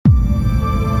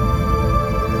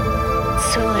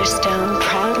Solarstone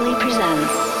proudly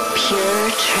presents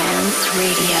Pure Trance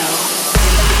Radio.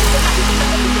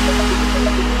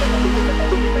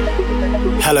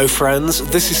 Hello friends,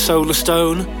 this is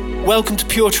Solarstone. Welcome to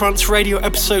Pure Trance Radio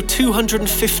episode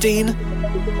 215.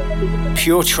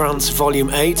 Pure Trance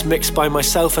Volume 8, mixed by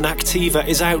myself and Activa,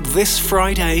 is out this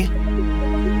Friday.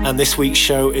 And this week's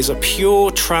show is a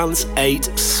Pure Trance 8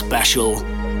 special,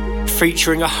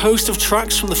 featuring a host of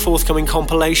tracks from the forthcoming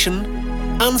compilation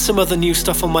and some other new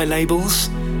stuff on my labels.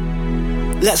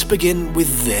 Let's begin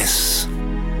with this.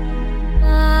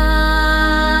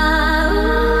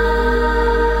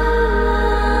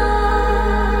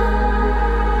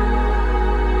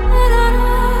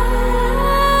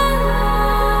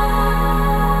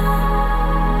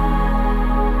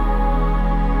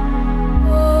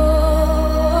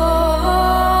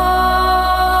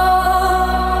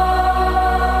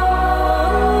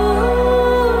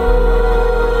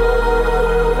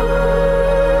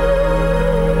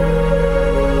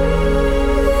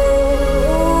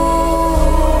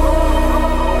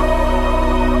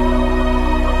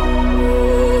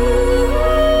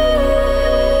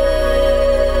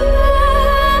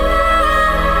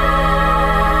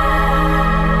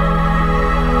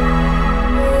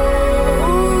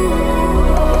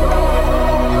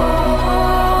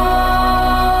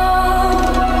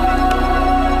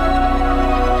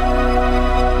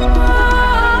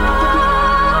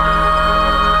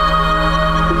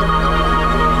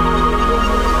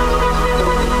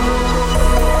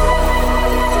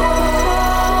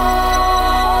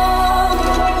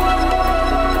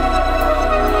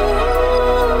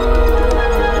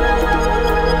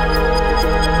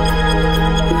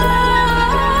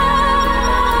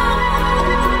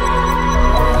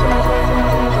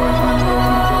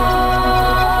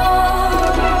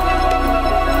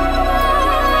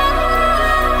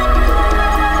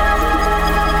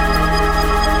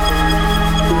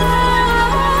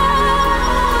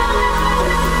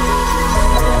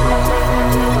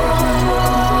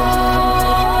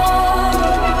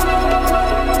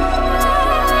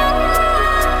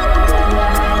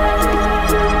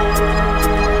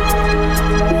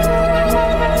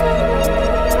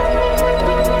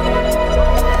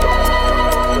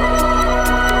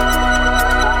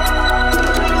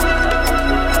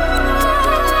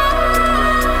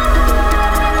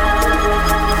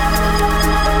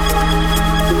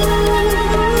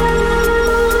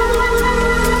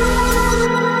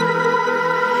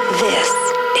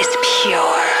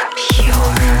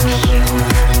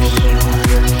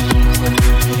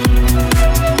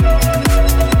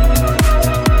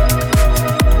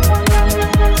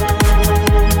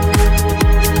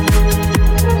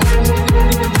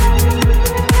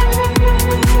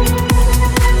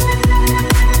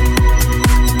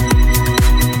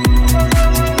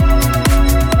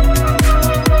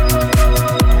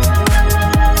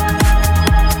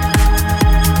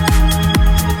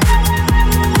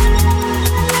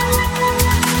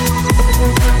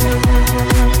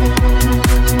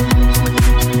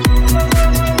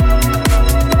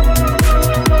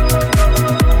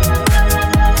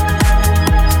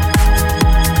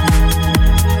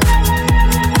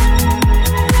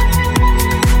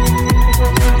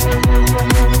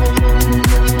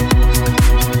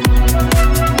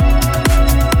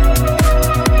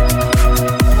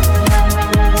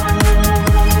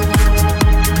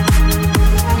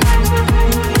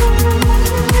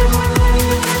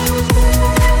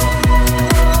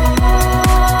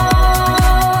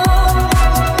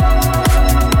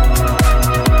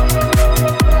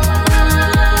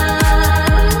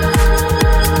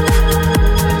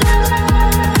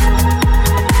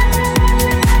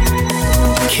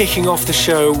 Kicking off the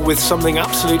show with something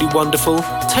absolutely wonderful,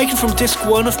 taken from disc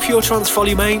 1 of Pure Trance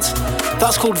Volume 8.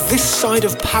 That's called This Side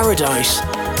of Paradise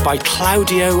by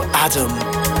Claudio Adam.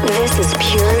 This is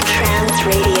Pure Trance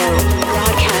Radio,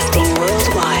 broadcasting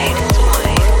worldwide.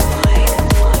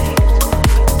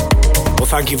 Well,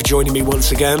 thank you for joining me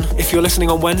once again. If you're listening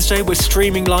on Wednesday, we're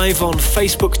streaming live on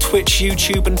Facebook, Twitch,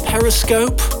 YouTube and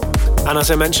Periscope. And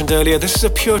as I mentioned earlier, this is a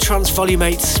Pure Trance Volume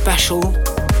 8 special.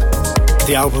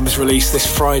 The album is released this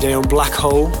Friday on Black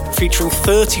Hole, featuring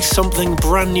 30-something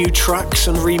brand new tracks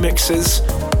and remixes,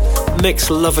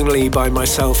 mixed lovingly by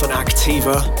myself and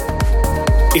Activa.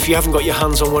 If you haven't got your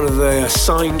hands on one of the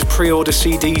signed pre-order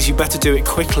CDs, you better do it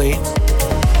quickly.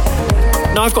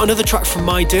 Now I've got another track from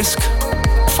my disc,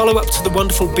 follow-up to the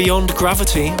wonderful Beyond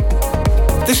Gravity.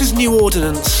 This is New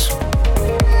Ordinance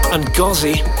and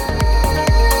Gozzy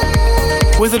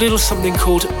with a little something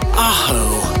called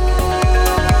Aho.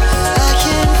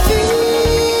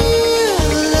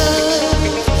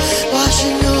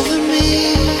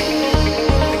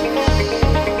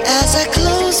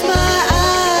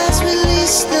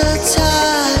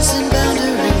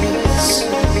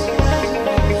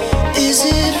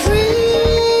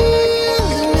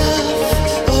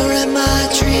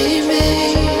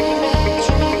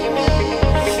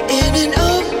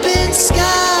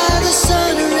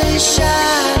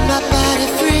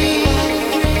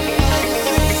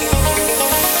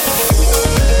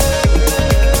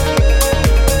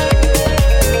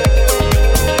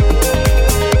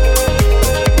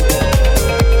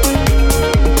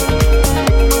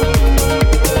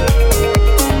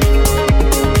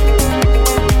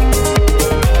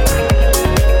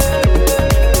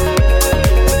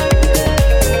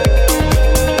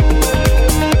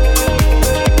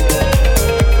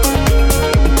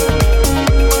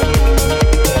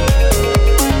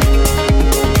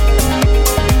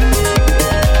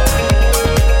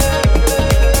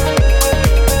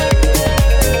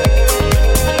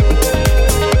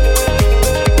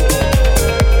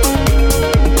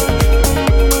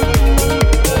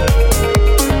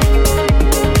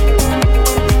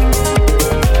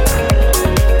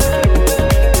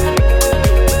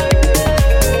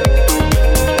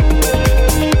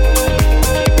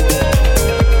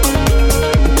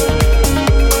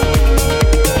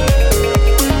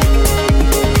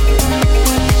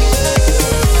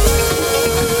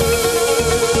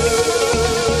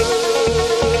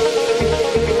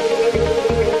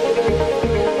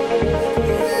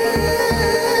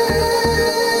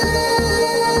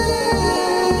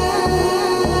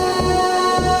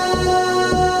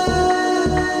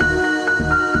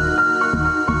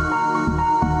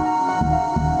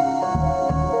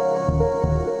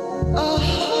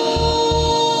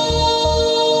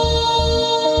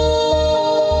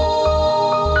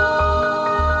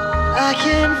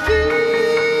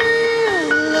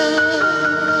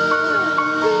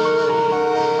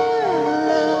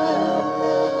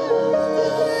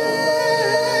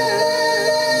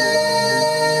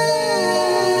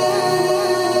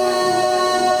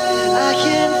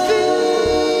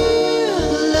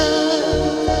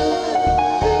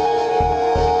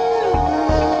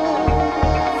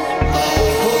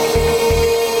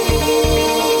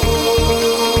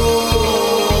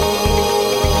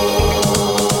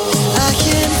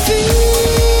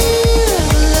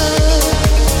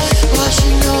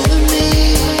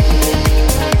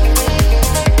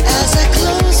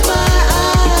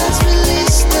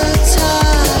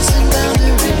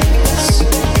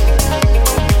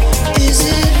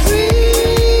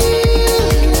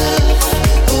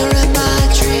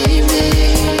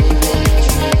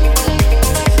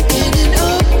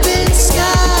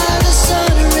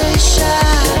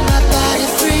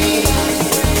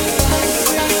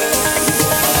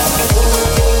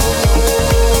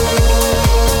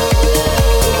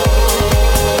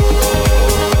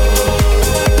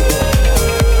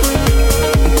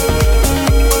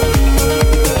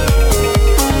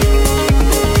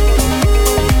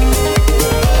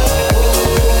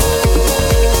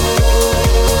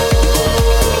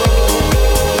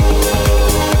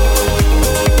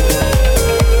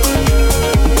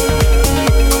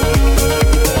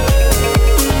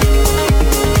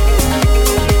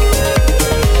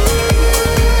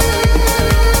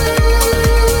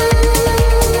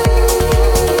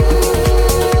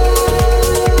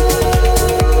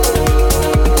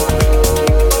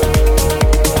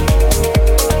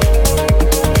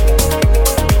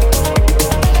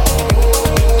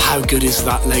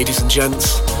 ladies and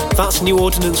gents. That's New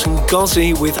Ordinance and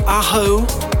Gozzy with Aho,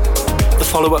 the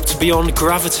follow-up to Beyond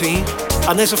Gravity.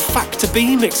 And there's a Factor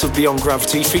B mix of Beyond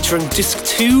Gravity featuring Disc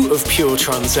 2 of Pure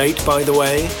Trance 8, by the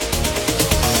way.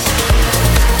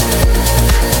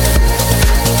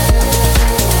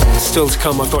 Still to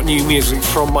come, I've got new music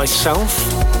from myself,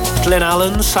 Glenn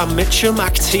Allen, Sam Mitchum,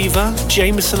 Activa,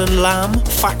 Jameson and Lamb,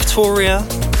 Factoria.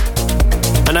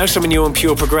 And now something new on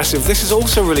Pure Progressive. This is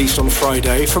also released on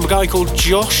Friday from a guy called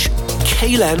Josh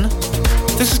Kalen.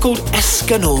 This is called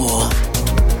Escanor.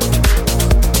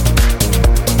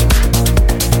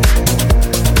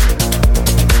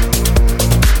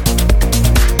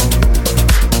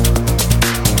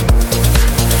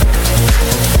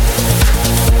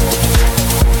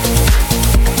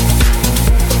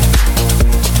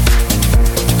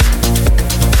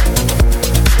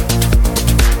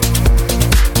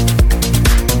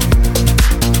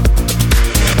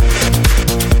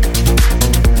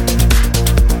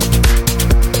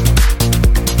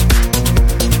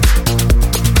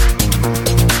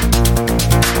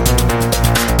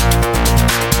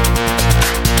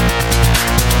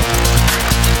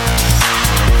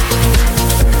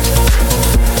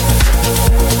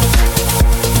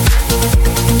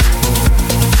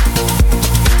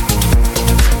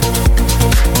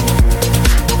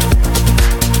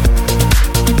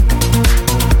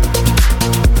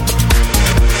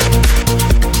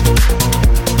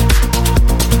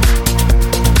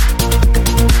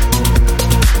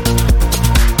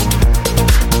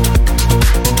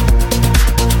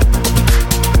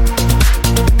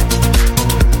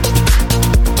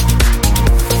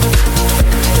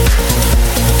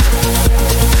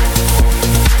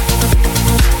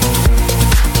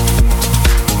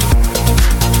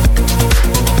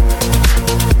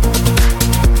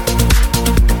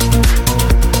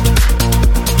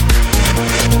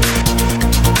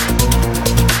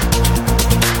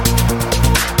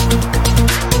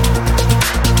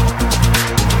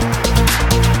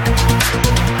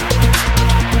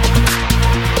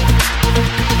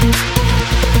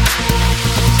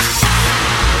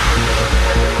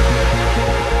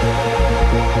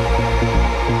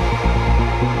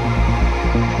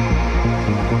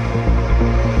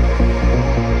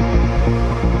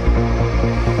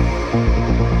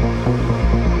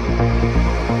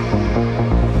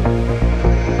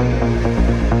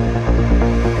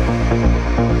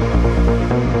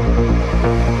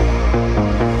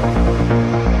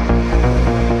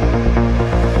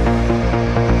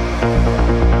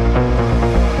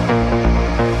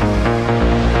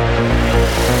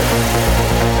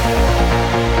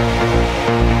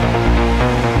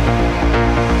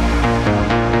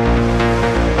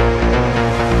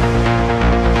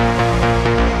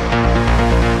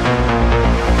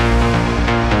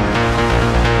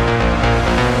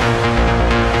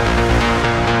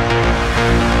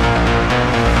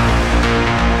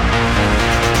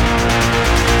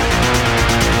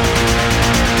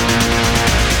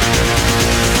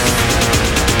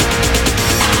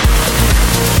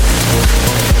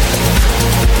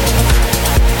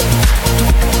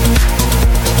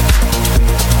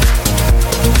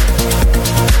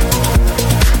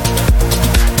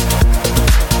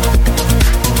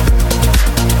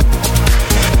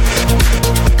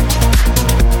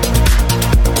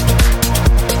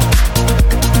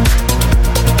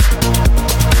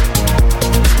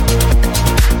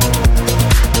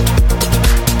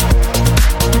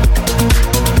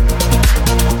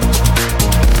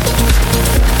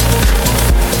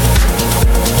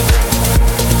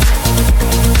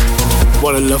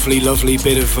 Lovely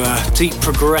bit of deep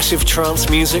progressive trance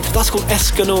music. That's called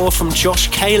Escanor from Josh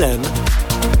Kalen.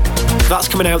 That's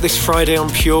coming out this Friday on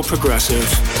Pure Progressive.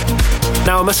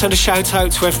 Now I must send a shout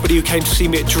out to everybody who came to see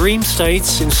me at Dream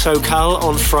States in SoCal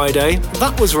on Friday.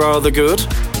 That was rather good.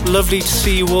 Lovely to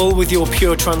see you all with your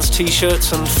Pure Trance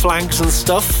t-shirts and flags and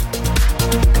stuff.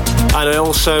 And I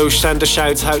also send a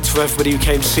shout out to everybody who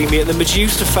came to see me at the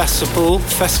Medusa Festival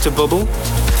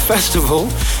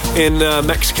in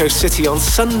Mexico City on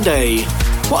Sunday.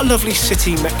 What a lovely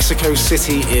city Mexico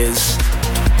City is.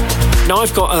 Now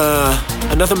I've got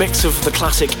another mix of the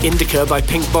classic Indica by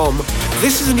Pink Bomb.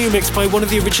 This is a new mix by one of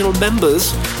the original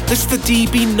members. This is the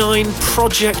DB9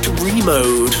 Project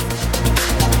Remode,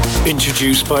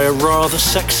 introduced by a rather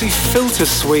sexy filter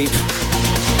sweep.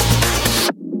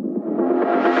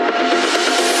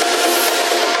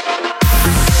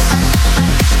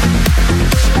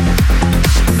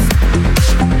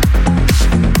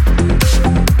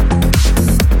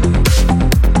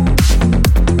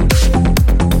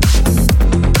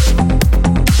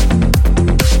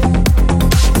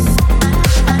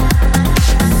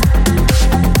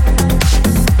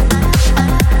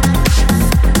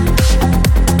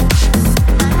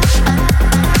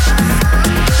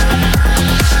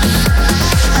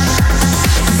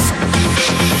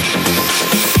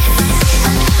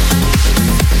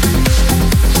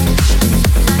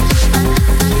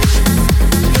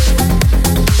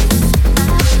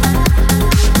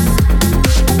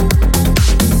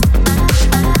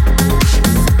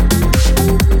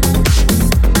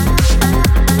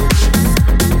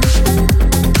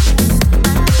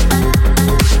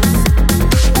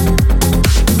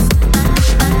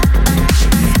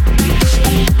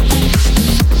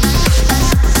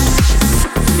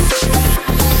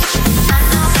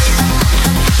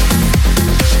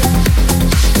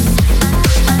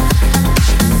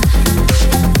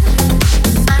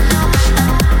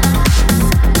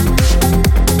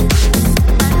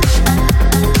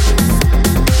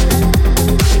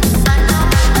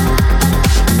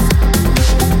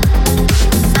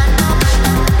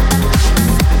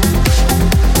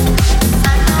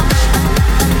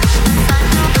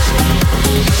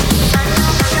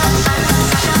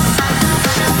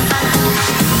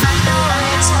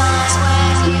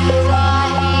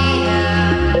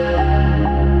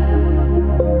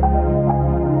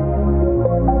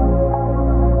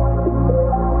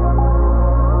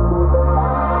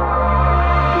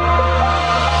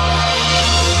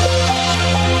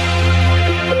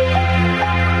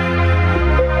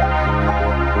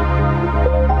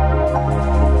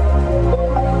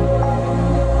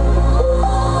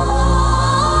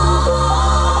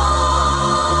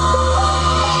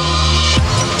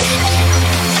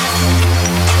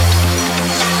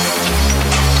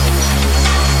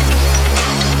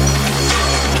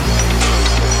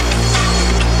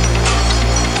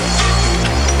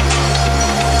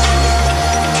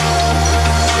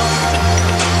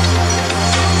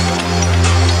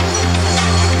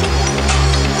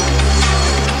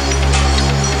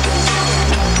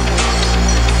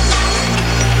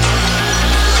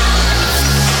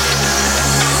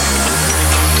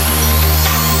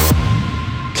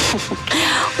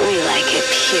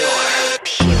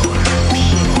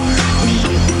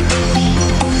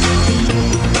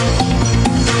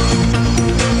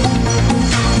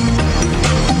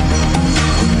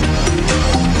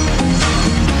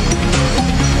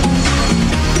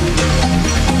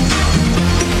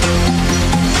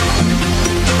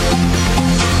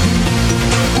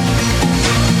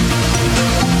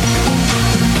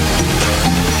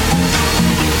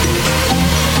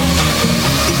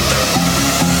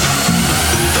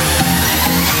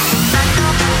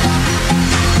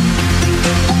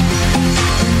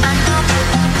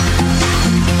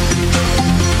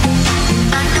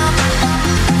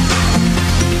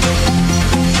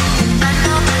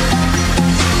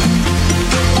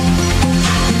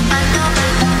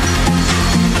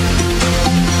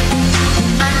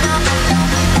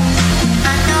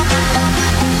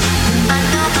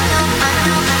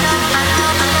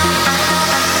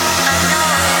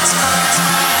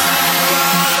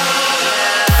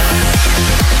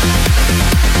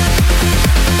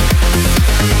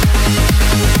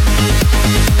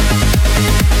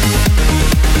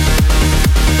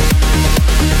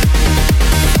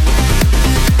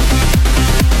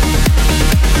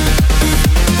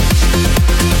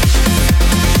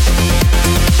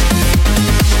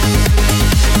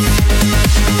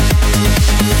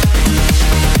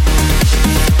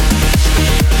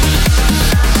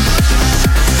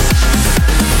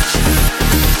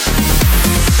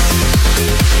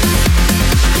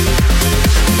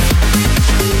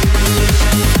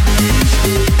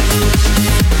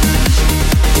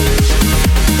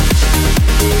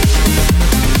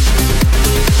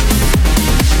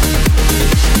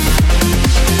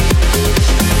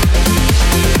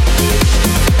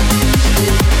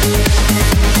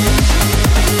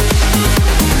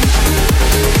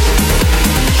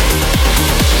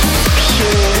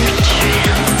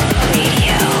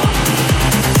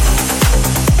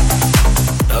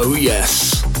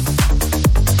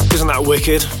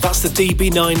 wicked. That's the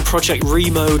DB9 Project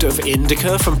Remode of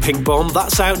Indica from Pink Bomb.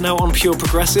 That's out now on Pure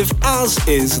Progressive, as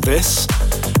is this.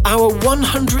 Our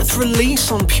 100th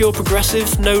release on Pure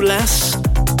Progressive, no less.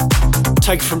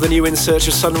 Taken from the new In Search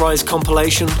of Sunrise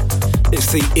compilation.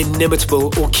 It's the inimitable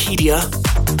Orchidia.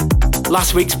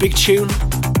 Last week's big tune,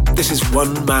 this is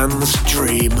One Man's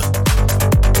Dream.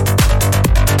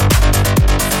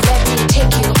 Let me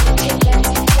take you.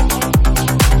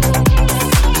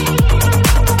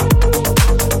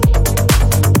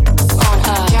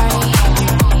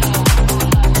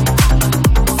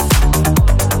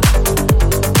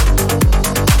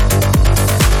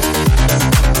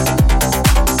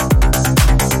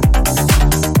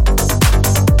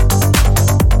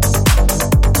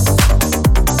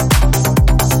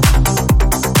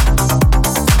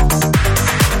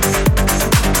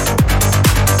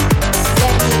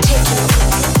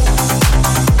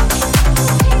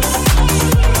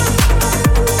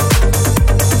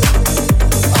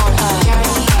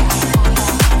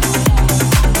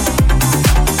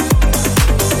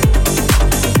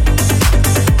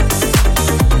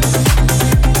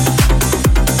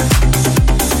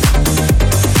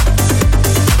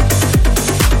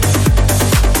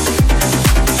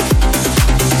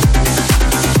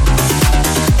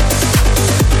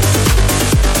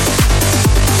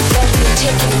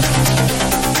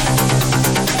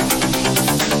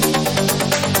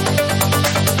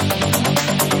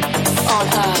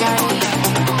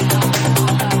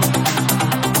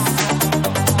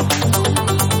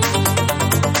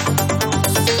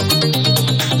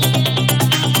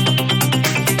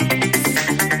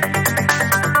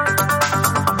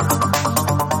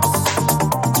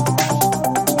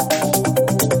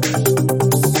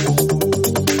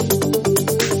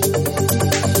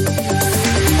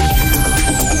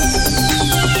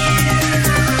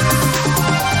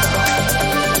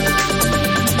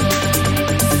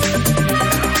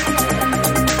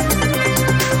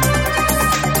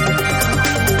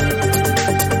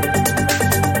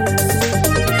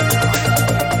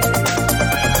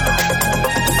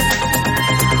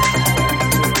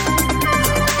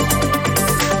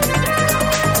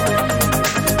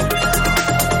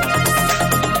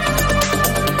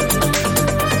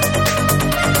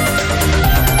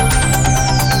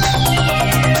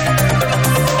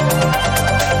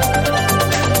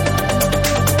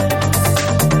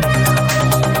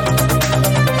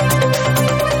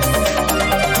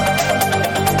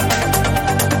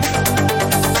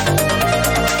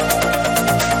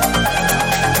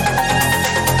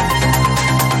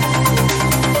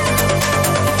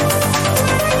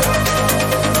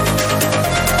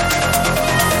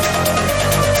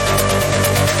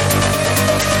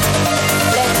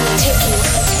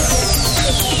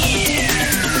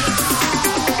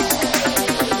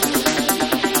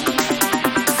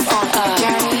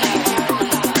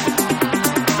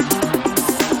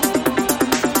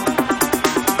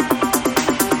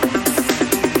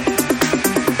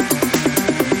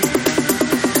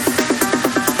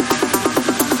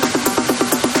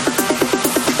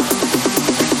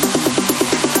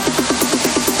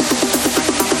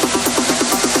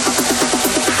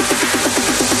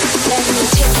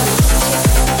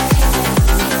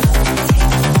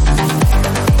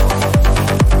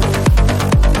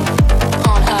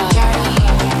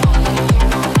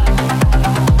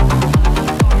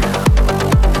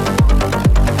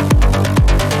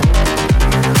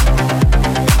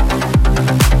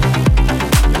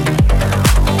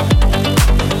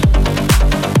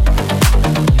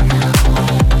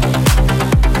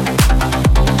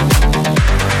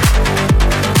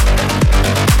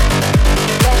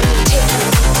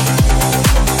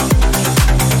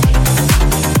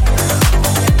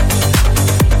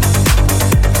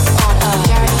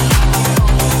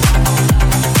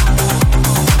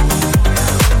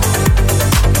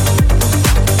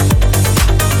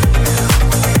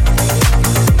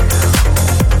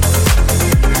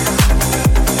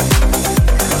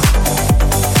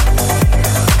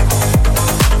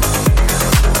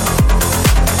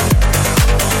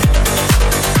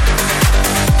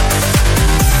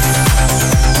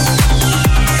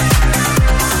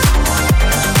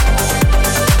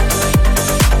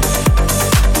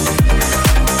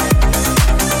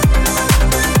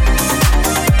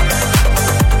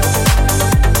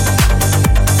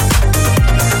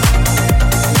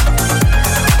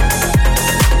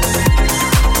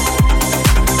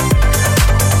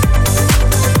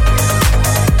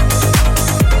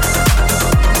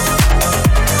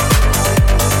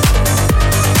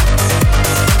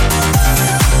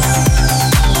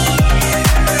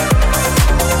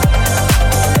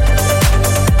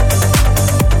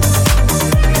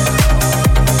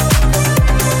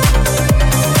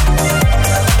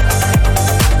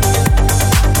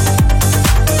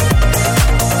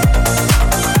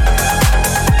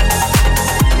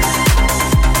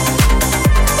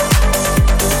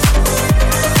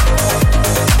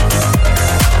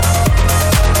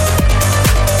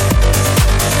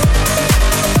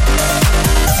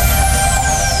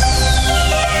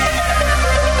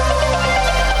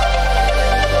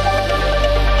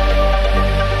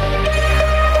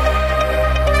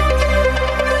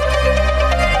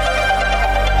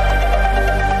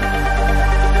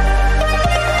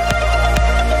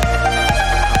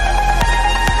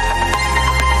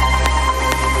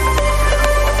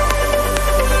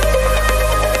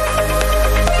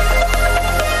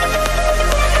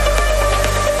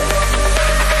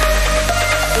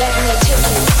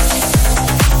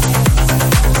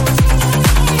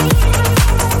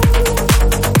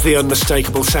 The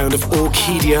unmistakable sound of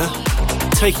Orchidia,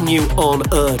 taking you on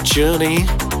a journey.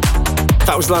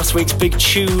 That was last week's big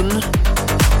tune,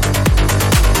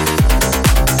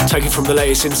 taken from the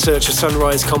latest In Search of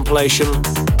Sunrise compilation.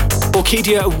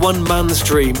 Orchidia, One Man's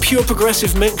Dream, Pure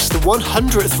Progressive Mix, the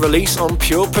 100th release on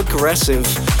Pure Progressive.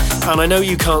 And I know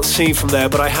you can't see from there,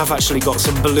 but I have actually got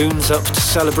some balloons up to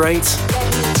celebrate.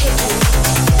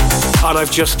 And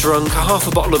I've just drunk a half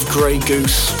a bottle of Grey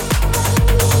Goose.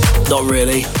 Not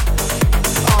really.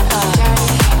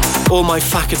 All my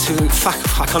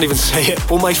I can't even say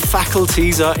it. All my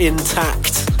faculties are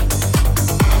intact.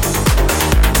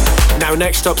 Now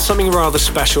next up, something rather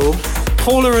special.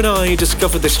 Paula and I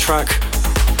discovered this track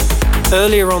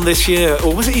earlier on this year,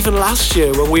 or was it even last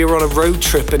year, when we were on a road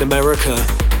trip in America.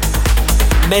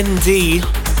 Mendy,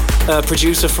 a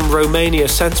producer from Romania,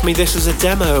 sent me this as a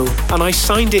demo, and I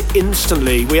signed it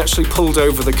instantly. We actually pulled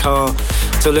over the car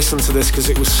to listen to this because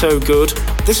it was so good.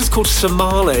 This is called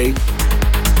Somali,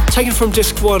 taken from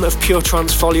disc 1 of Pure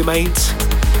Trance Volume 8.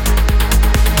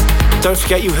 Don't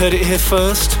forget you heard it here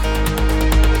first.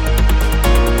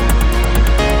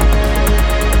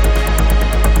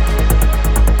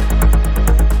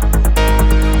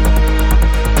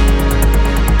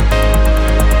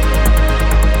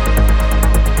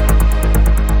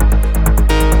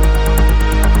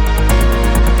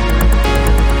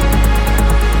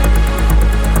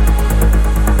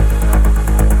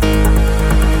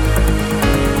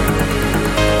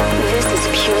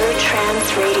 Pure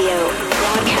Trance Radio,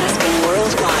 broadcasting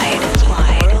worldwide.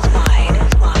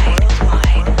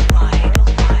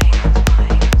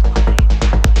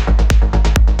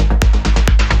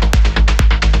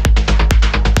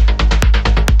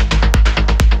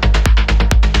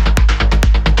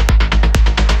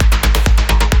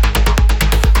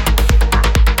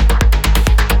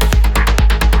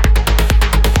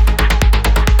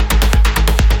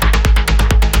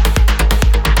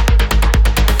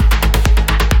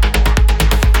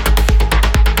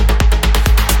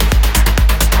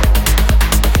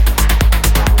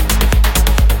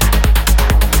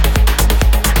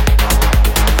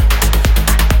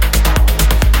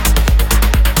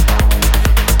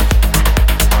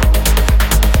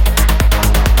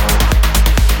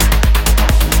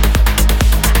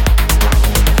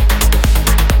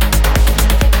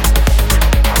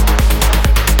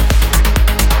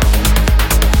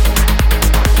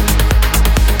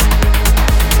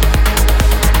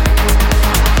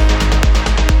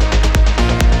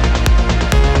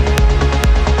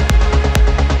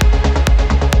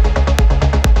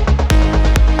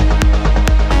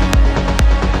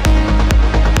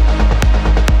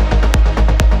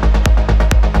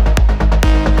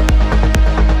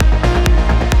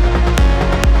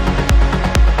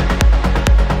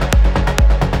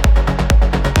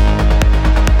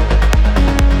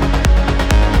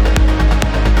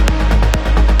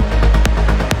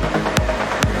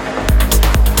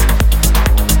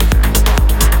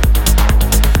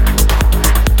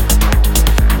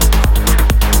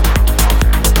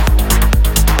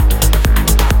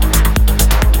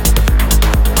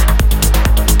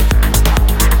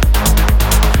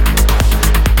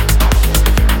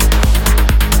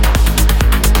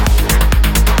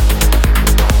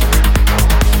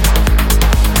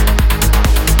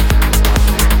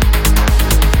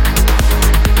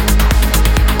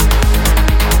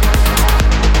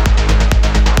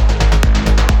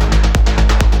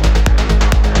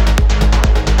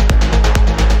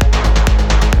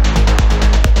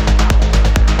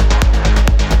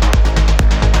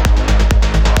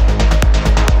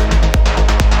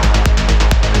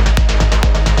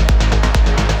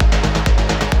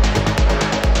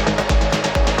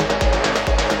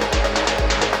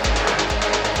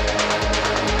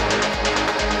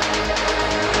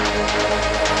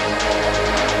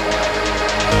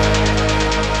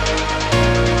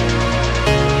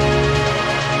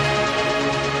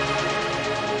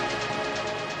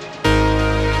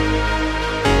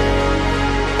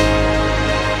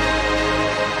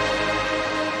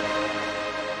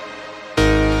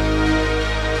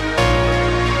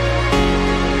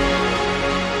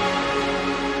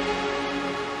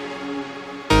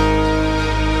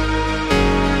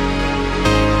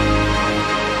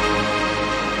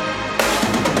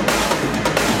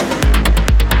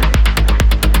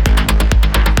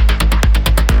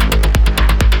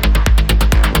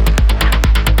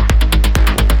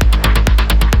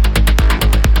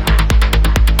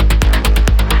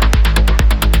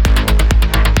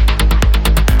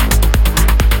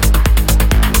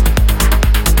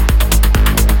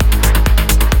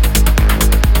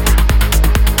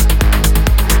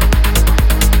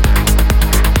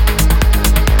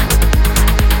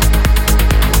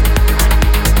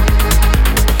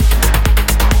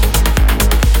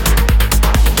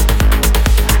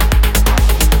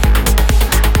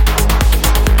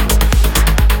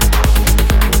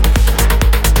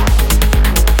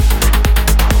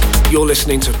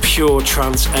 listening to Pure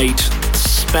Trance 8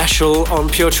 special on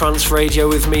Pure Trance Radio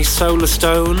with me, Solar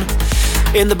Stone.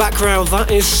 In the background,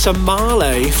 that is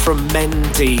Somale from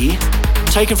Mendy,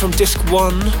 taken from disc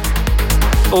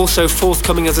 1, also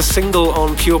forthcoming as a single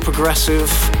on Pure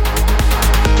Progressive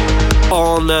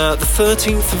on the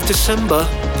 13th of December.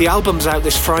 The album's out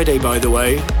this Friday, by the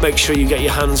way. Make sure you get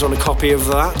your hands on a copy of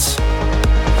that.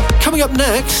 Coming up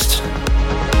next,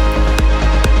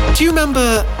 do you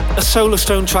remember a Solar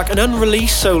Stone track, an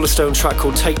unreleased Solar Stone track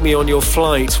called Take Me On Your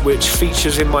Flight, which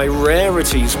features in my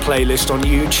Rarities playlist on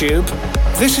YouTube?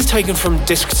 This is taken from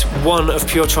disc 1 of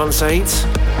Pure Trance 8.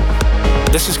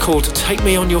 This is called Take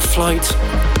Me On Your Flight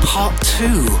Part 2.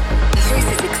 This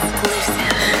is exclusive.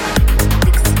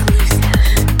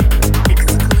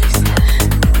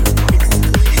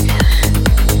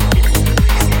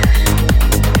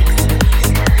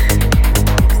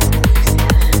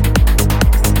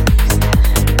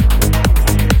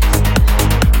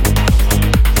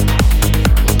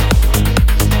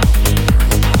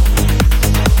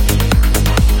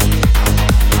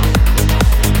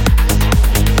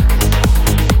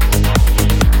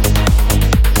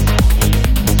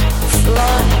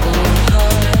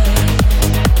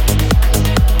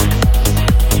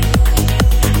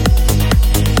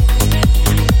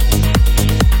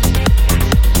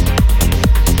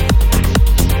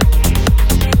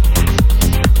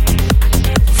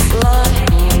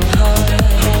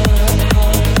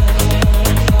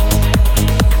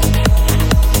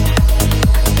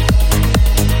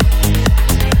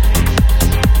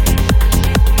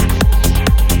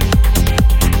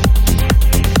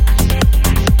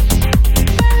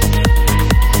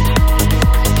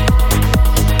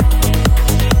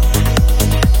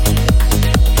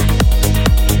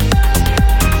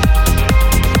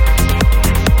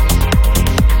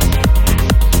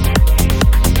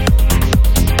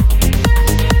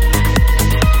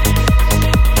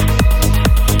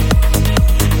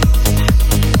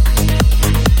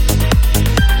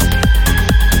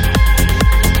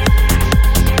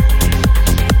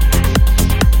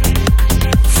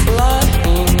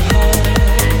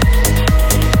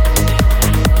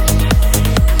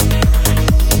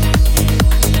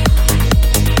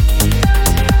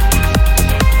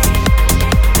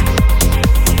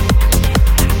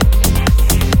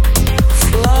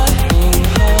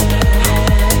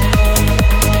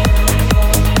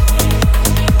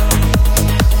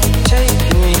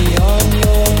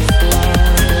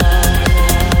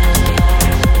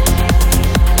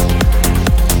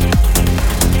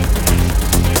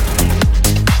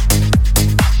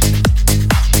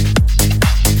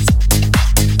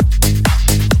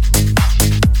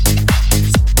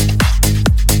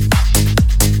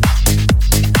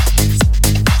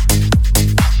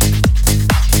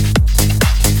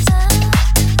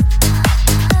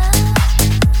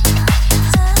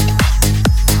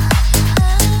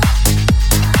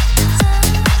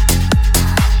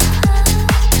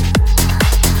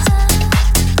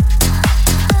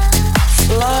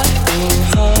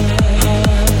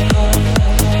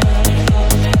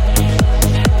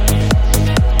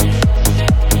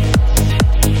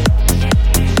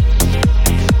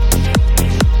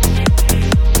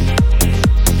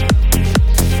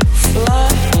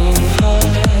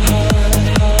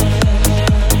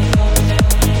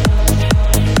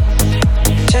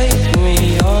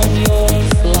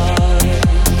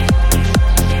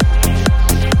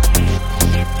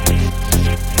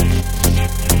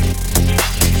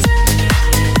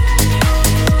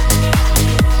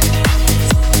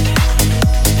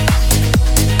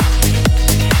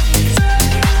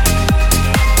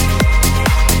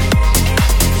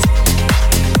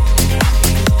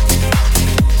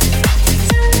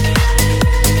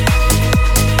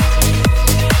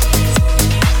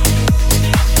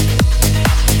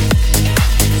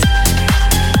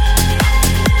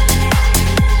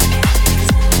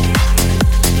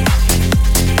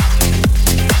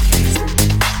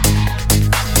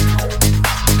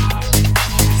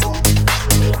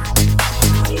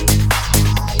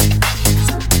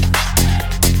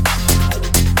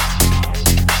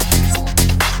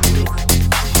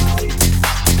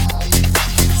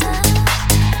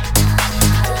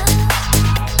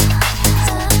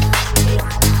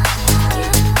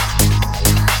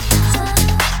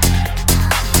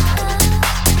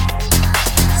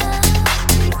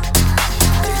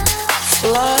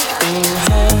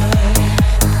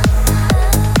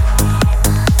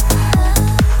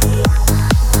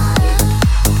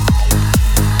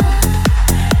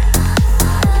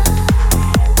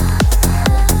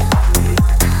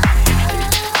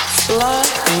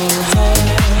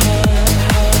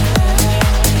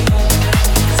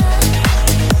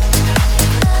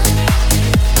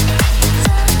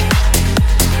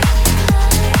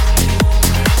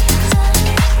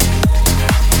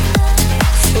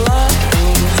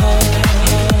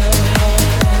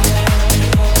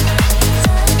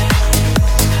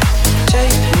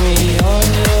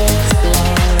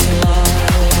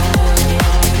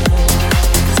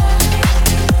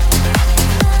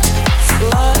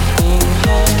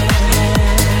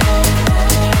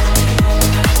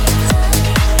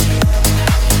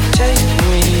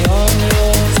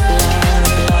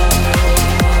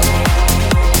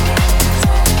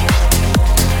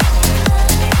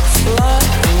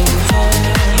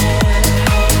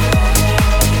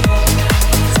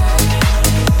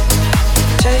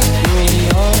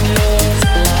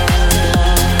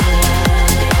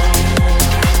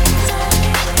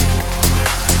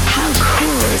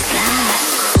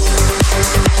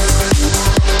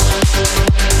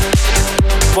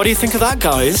 What do you think of that,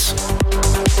 guys?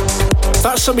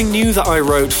 That's something new that I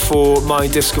wrote for my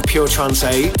disc of Pure Trance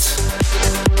 8.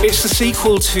 It's the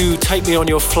sequel to Take Me On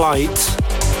Your Flight,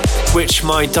 which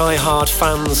my die-hard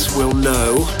fans will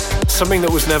know. Something that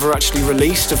was never actually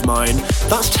released of mine.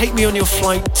 That's Take Me On Your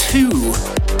Flight 2.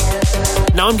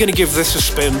 Now I'm going to give this a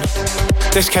spin.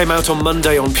 This came out on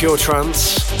Monday on Pure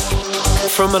Trance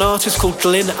from an artist called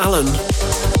Glyn Allen.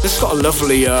 This has got a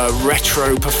lovely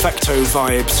retro perfecto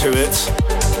vibe to it,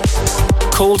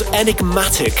 called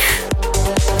Enigmatic.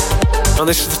 And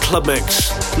this is the club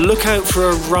mix. Look out for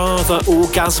a rather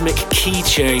orgasmic key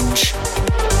change.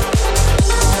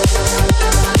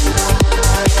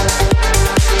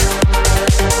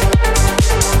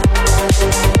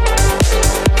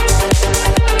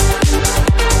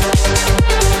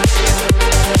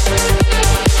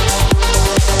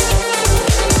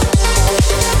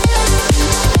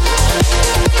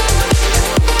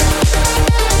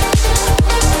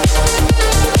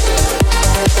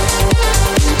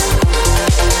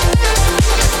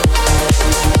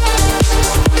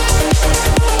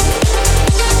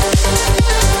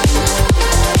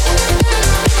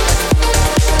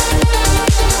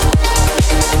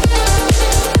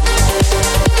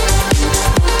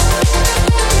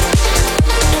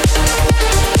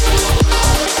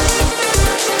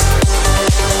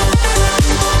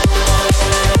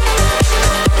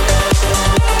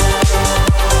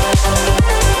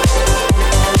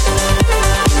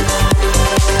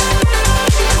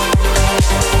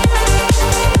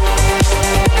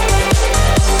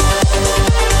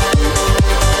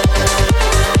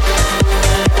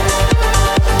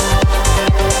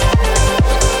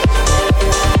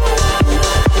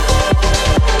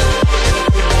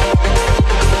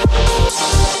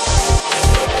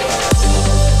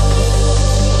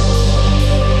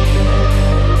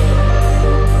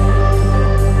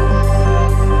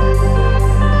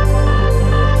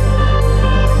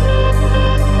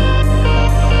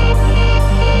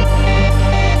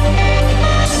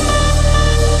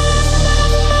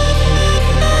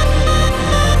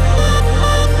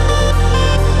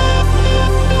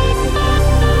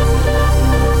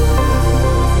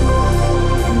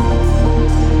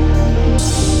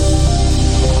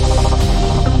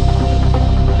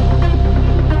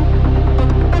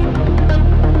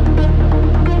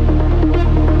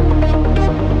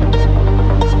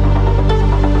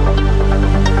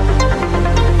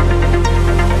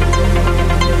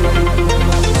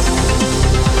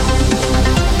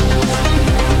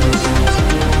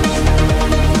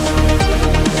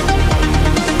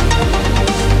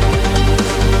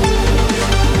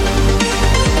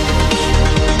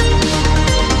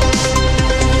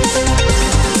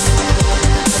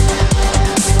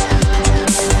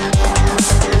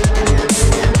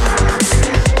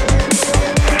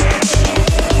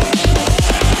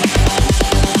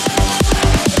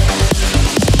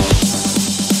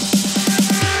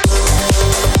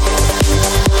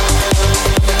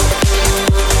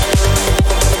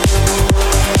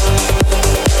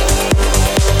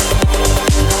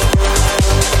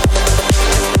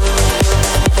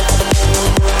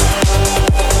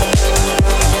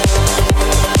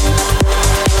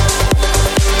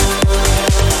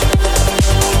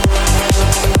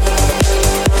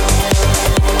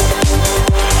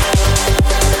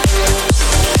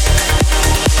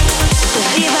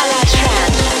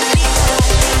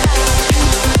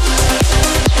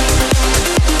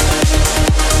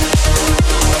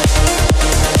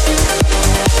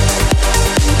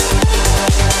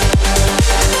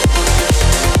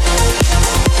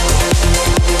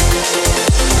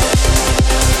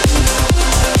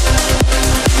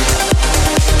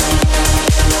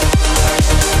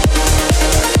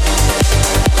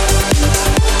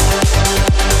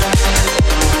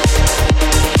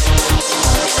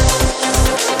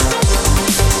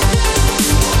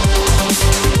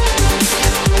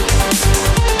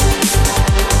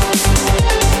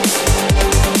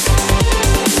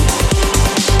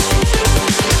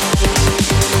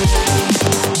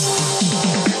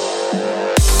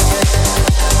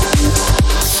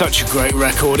 Such a great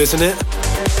record, isn't it?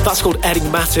 That's called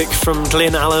Enigmatic from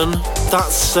Glyn Allen.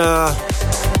 That's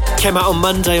came out on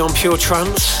Monday on Pure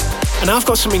Trance. And now I've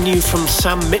got something new from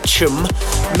Sam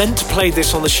Mitchum. Meant to play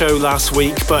this on the show last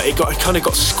week, but it kind of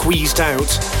got squeezed out.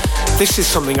 This is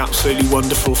something absolutely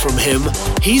wonderful from him.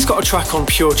 He's got a track on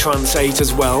Pure Trance 8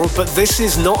 as well, but this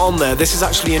is not on there. This is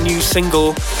actually a new single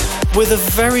with a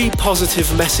very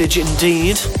positive message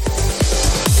indeed.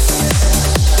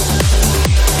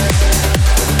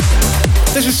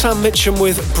 This is Sam Mitchum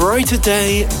with Brighter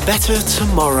Day, Better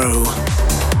Tomorrow.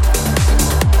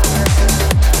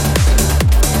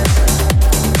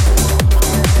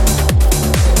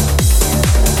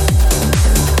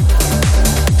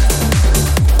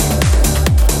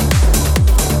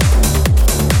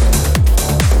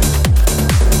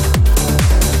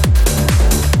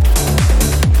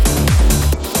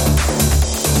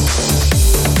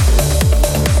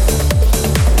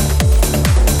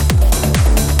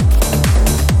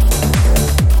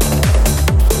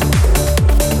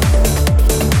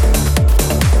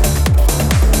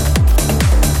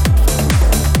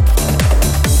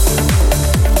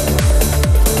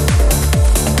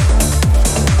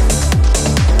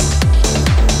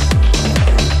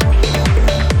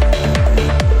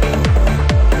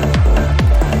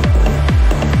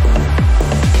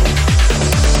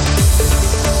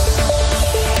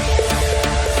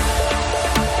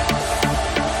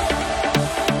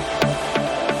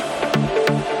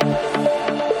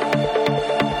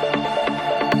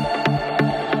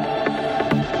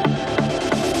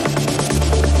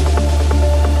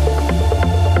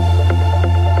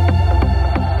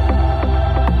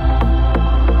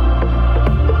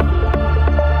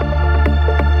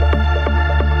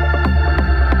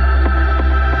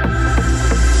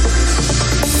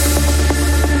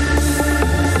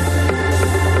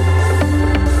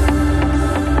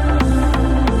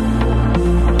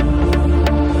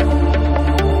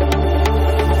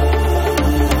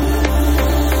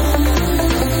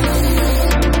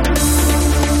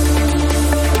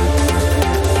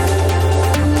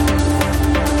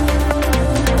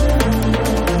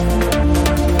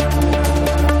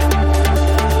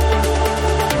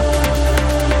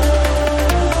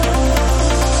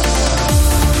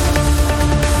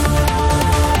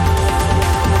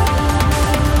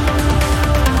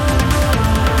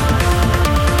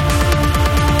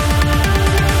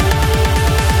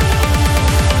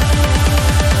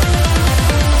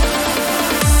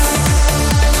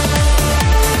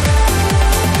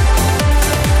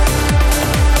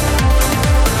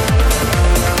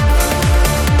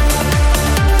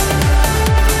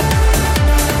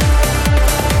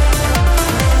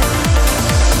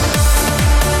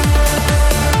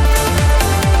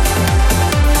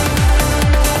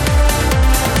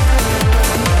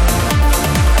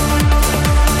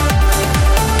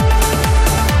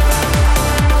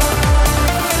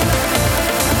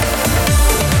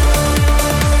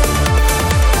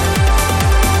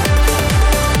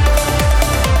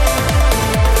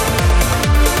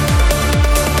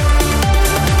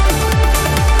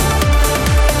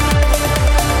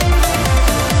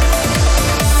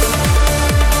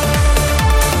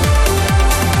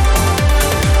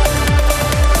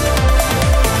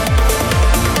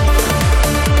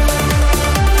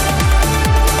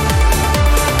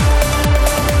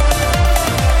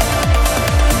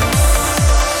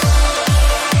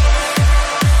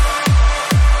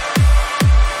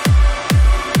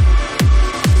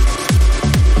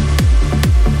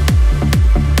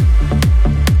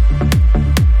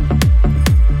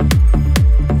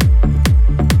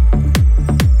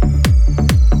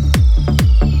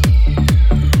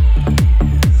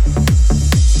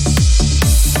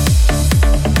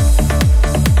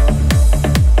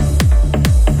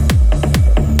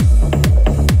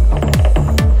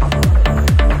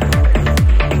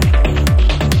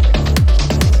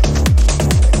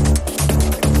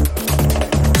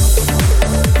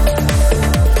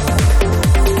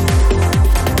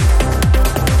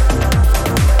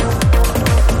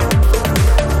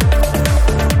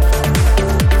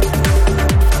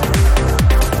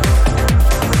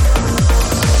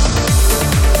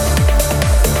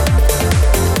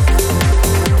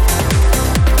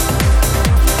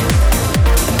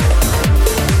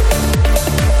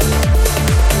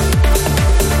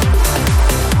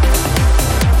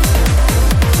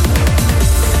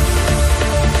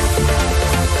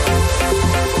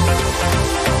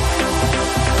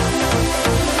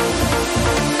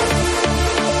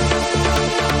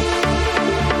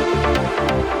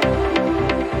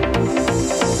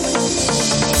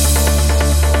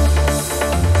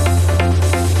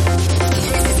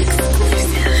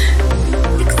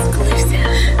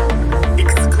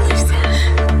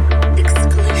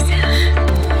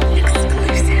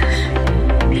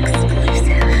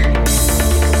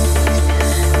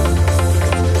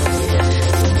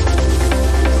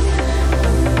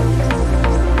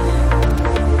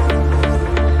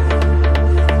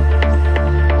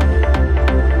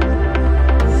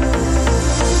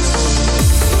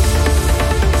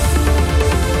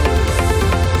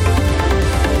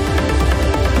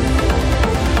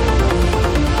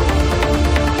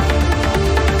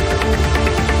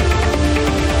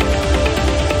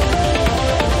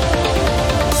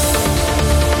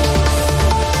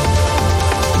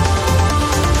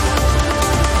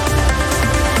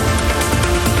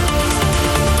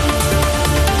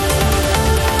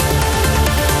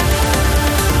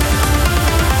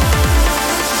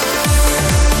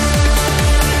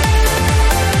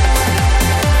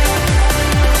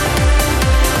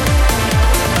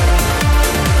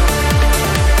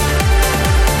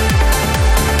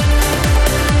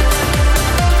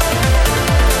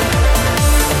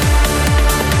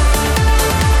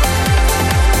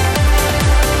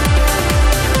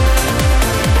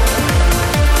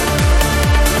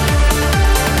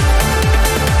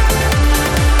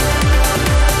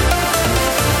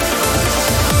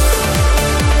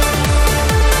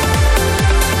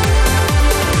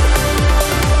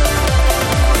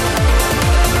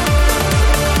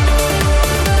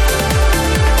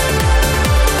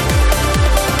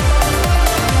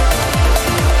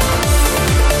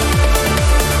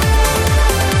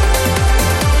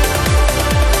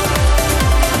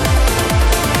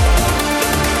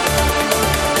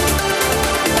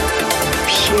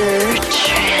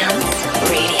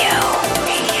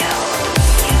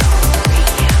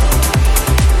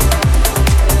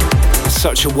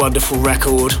 such a wonderful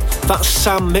record. That's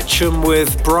Sam Mitchum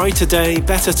with Brighter Day,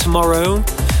 Better Tomorrow.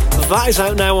 That is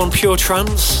out now on Pure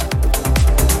Trance.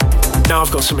 Now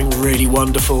I've got something really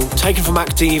wonderful, taken from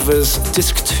Activa's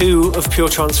Disc 2 of Pure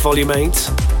Trance Volume 8.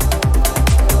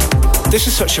 This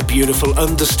is such a beautiful,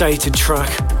 understated track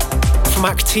from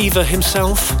Activa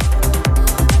himself.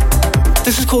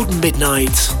 This is called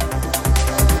Midnight.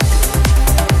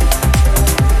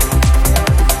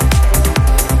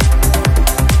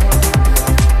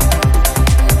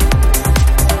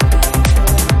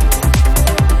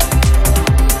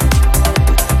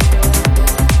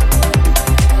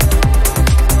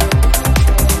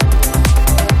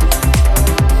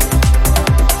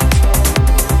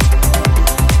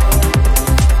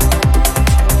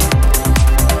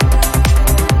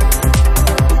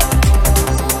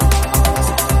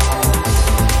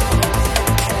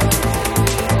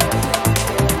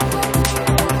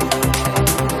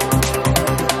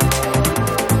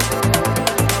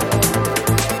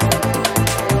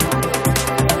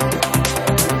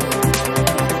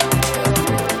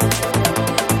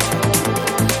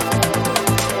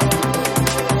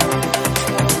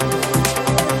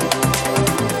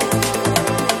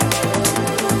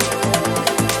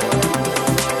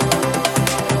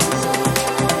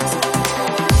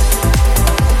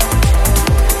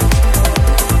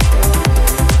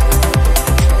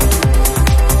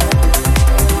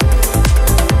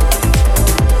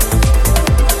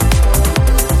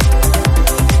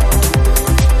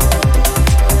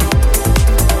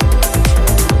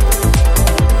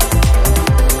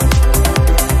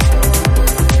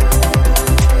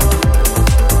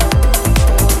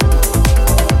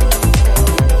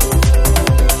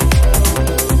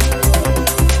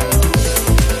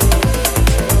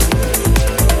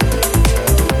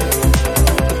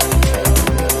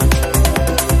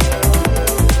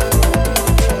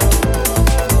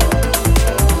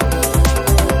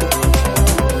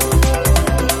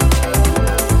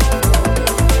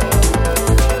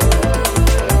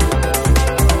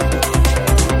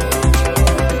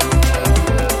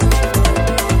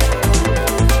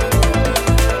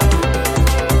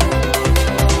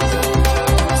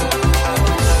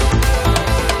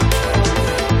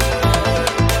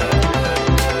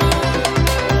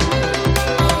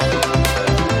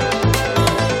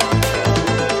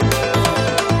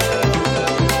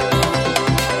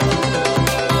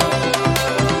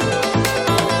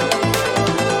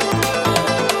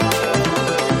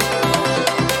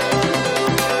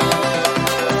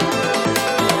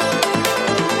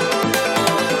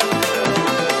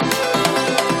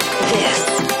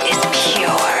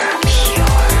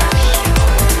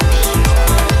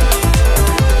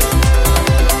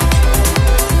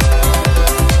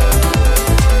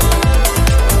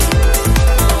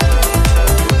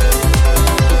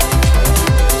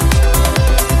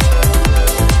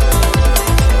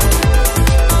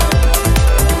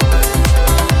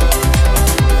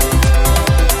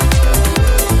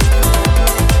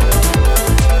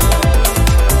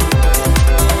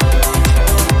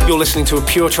 Listening to a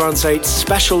Pure Trance 8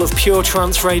 special of Pure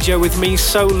Trance Radio with me,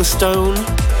 Solar Stone.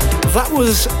 That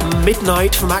was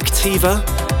Midnight from Activa,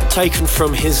 taken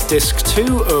from his disc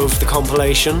 2 of the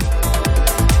compilation.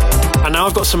 And now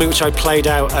I've got something which I played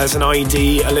out as an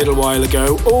ID a little while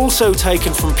ago, also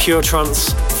taken from Pure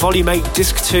Trance Volume 8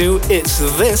 disc 2. It's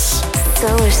this.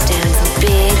 Solar Stone's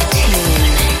big tune.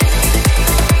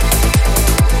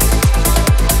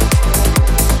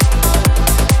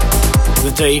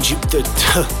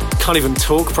 Can't even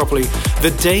talk properly.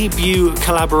 The debut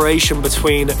collaboration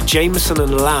between Jameson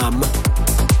and Lamb.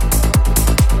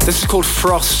 This is called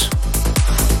Frost.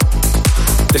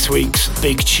 This week's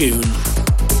big tune.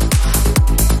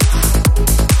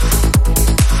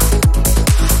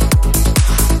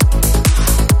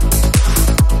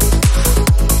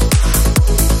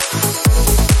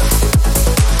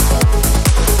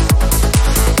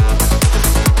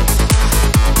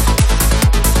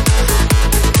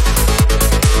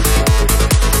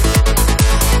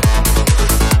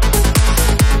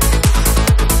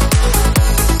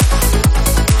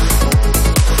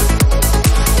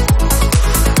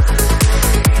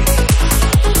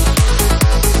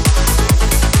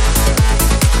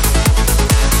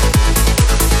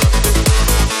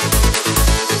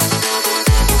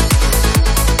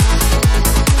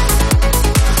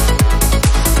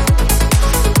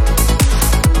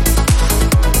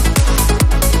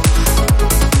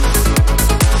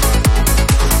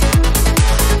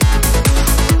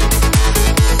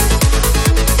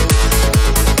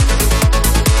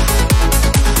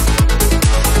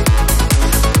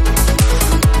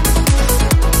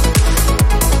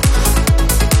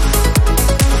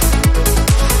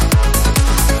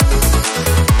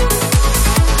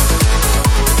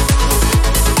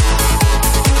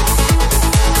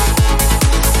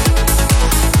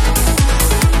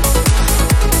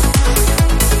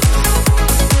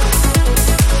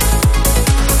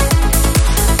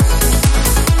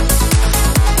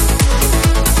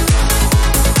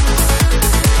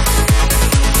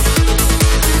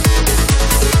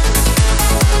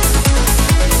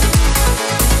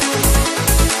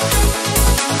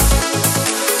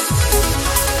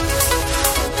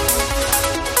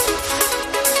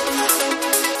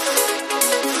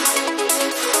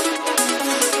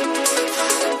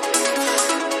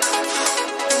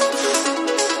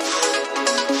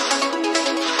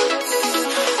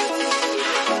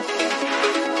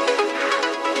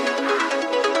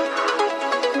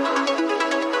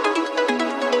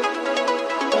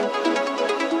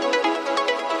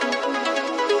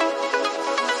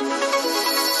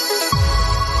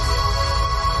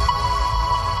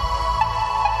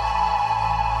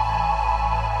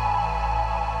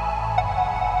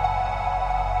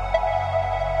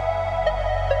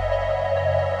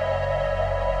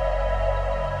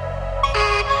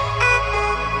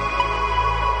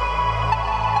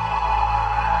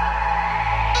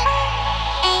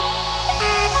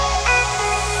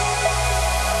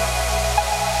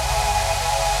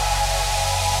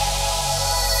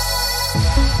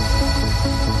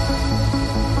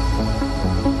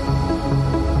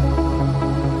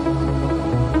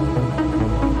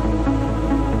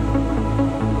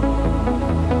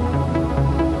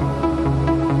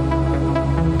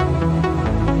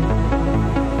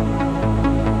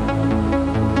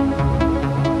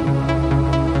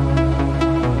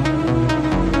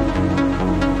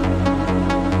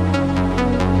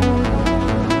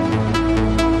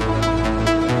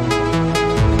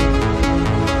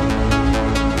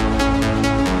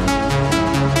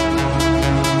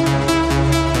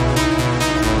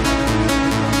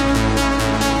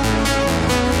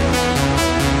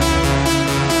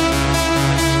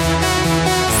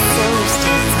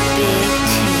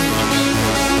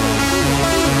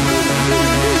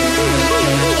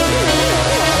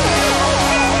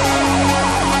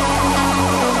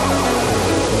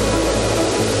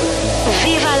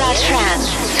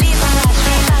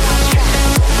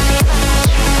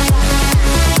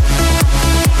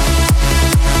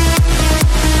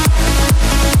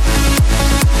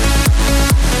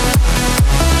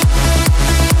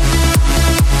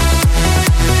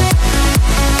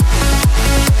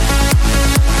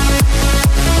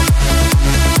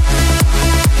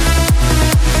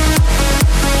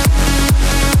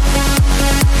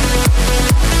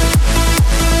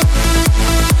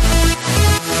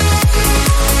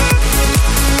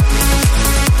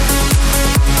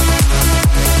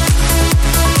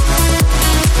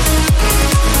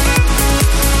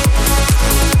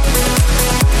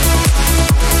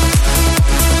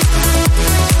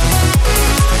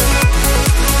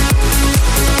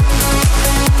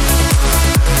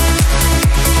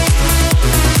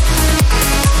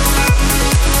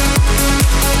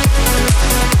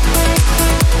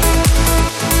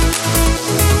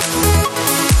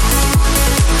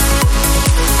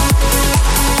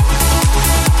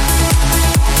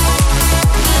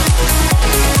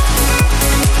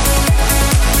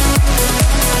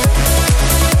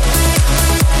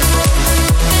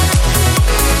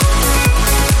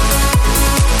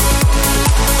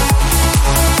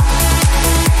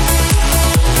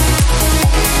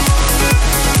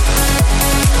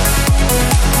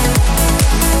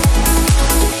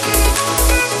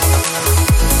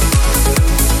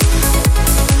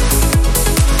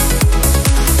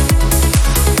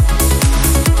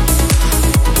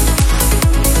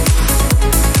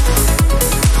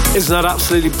 Isn't that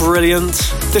absolutely brilliant?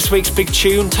 This week's big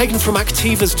tune, taken from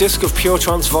Activa's disc of Pure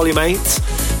Trance Volume 8,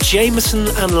 Jameson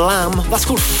and Lamb, that's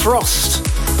called Frost.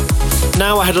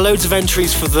 Now, I had loads of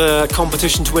entries for the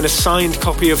competition to win a signed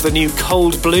copy of the new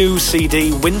Cold Blue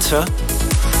CD, Winter.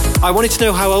 I wanted to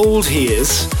know how old he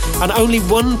is, and only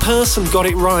one person got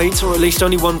it right, or at least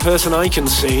only one person I can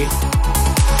see.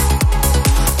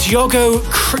 Diogo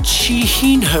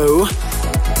Crichihino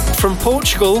from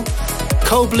Portugal.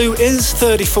 Cold Blue is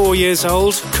 34 years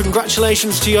old.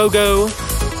 Congratulations, Diogo.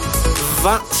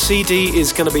 That CD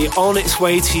is going to be on its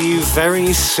way to you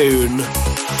very soon.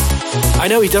 I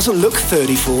know he doesn't look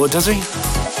 34, does he?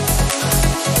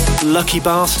 Lucky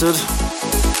bastard.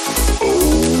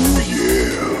 Oh,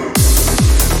 yeah.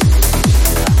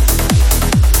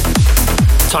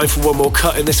 Time for one more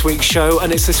cut in this week's show,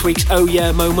 and it's this week's Oh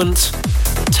Yeah moment,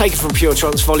 taken from Pure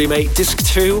Trance Volume 8, Disc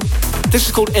 2. This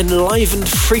is called Enlivened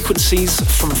Frequencies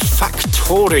from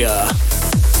Factoria.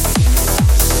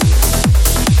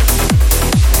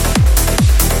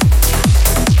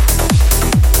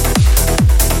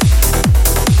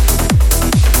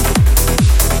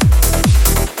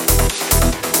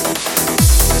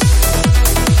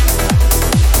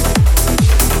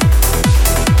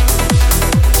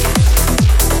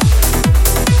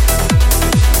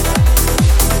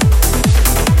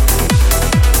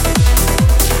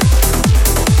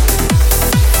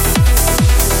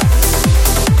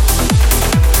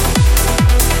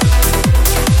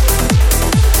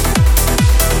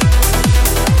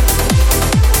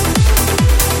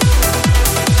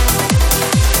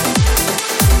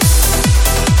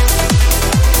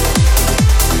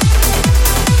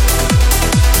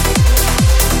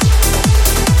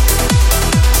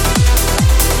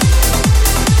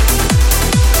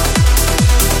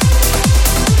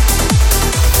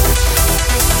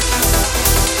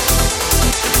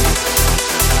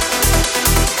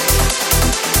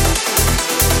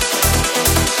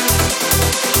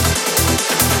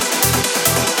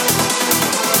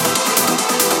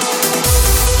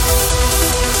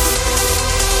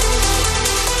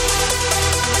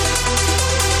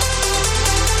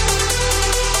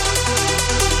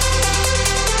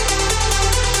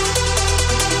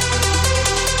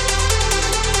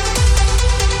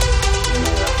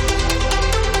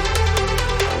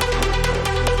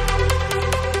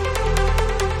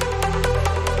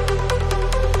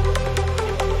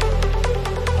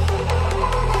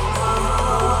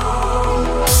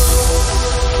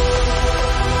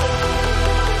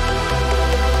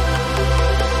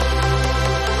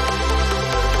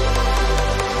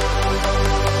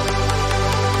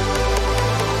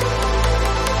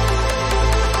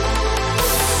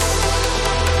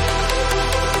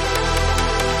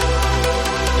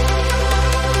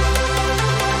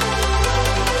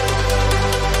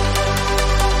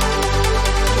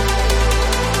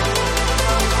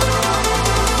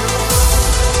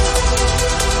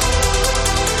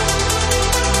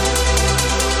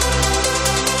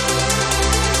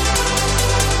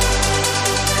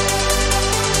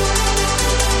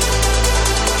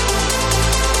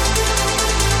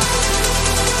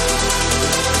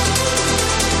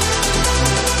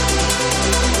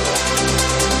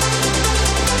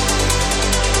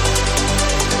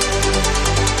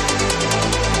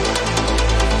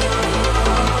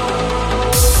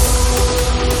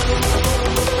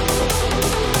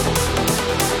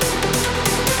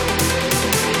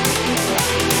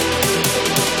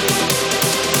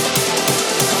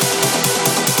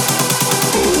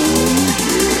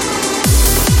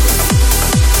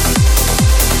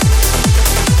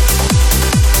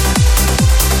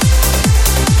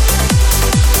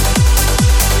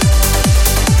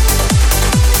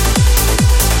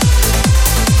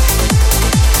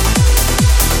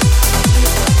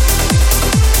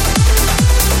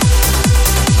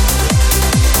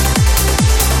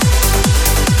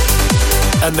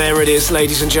 And there it is,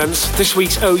 ladies and gents, this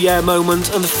week's Oh Yeah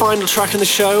moment and the final track in the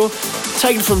show,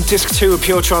 taken from Disc 2 of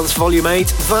Pure Trance Volume 8,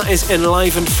 that is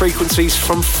Enlivened Frequencies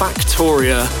from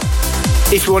Factoria.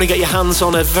 If you want to get your hands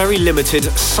on a very limited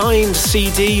signed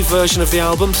CD version of the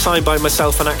album, signed by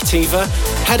myself and Activa,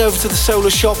 head over to the Solar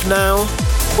Shop now.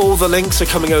 All the links are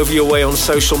coming over your way on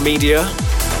social media.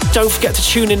 Don't forget to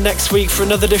tune in next week for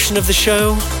another edition of the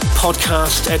show.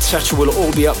 Podcast, etc. will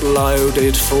all be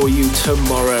uploaded for you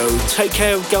tomorrow. Take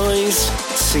care, guys.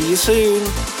 See you soon.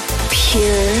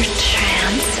 Pure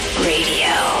Trance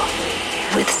Radio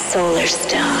with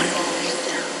Solarstone.